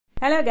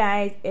Hello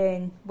guys,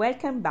 and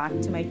welcome back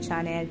to my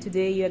channel.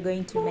 Today you are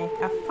going to make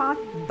a fat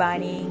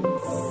burning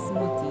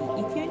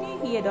smoothie. If you're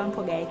new here, don't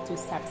forget to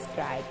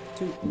subscribe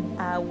to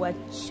our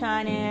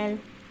channel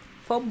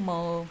for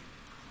more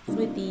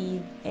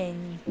smoothies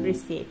and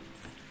recipes.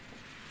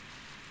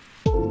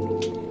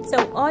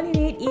 So all you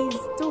need is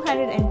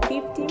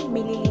 250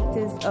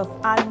 milliliters of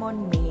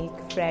almond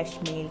milk, fresh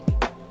milk,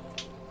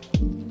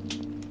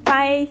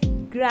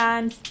 5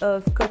 grams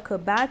of cocoa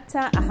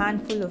butter, a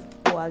handful of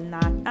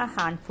walnut, a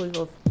handful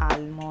of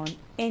almond,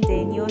 and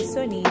then you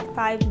also need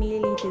 5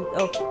 milliliters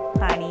of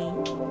honey,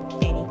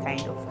 any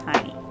kind of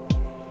honey,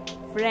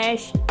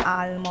 fresh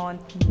almond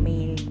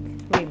milk.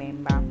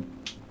 Remember,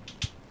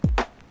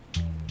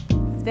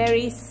 it's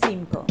very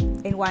simple.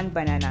 And 1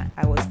 banana,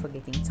 I was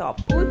forgetting. So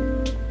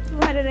put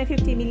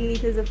 250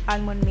 milliliters of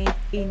almond milk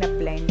in a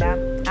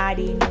blender, add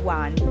in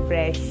 1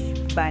 fresh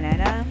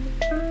banana,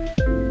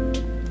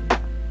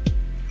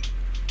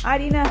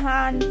 add in a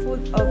handful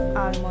of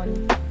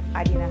almond,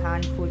 add in a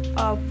handful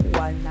of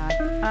walnut,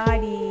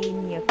 add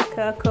in your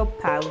cocoa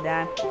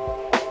powder,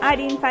 add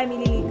in 5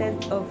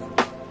 milliliters of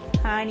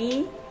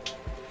honey,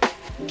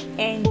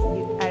 and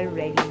you are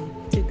ready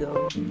to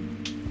go.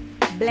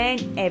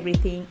 Blend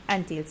everything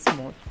until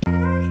smooth.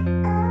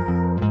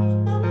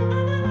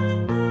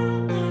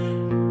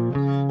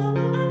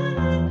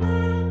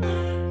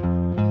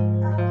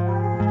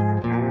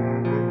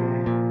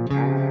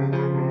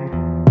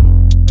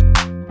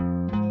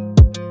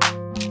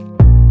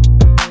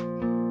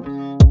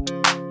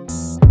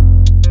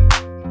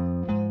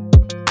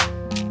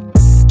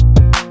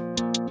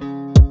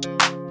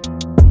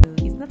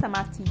 A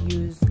must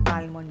use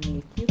almond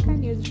milk. You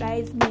can use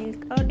rice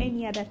milk or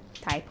any other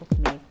type of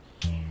milk.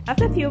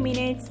 After a few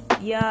minutes,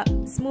 your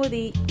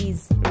smoothie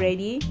is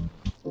ready.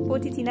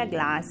 Put it in a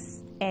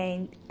glass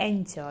and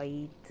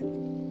enjoy it.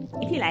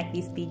 If you like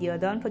this video,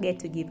 don't forget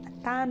to give a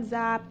thumbs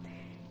up,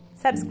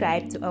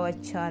 subscribe to our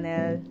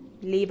channel,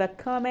 leave a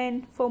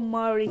comment for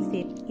more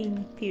recipes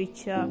in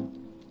future.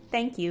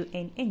 Thank you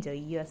and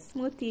enjoy your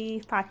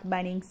smoothie, fat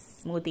burning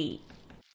smoothie.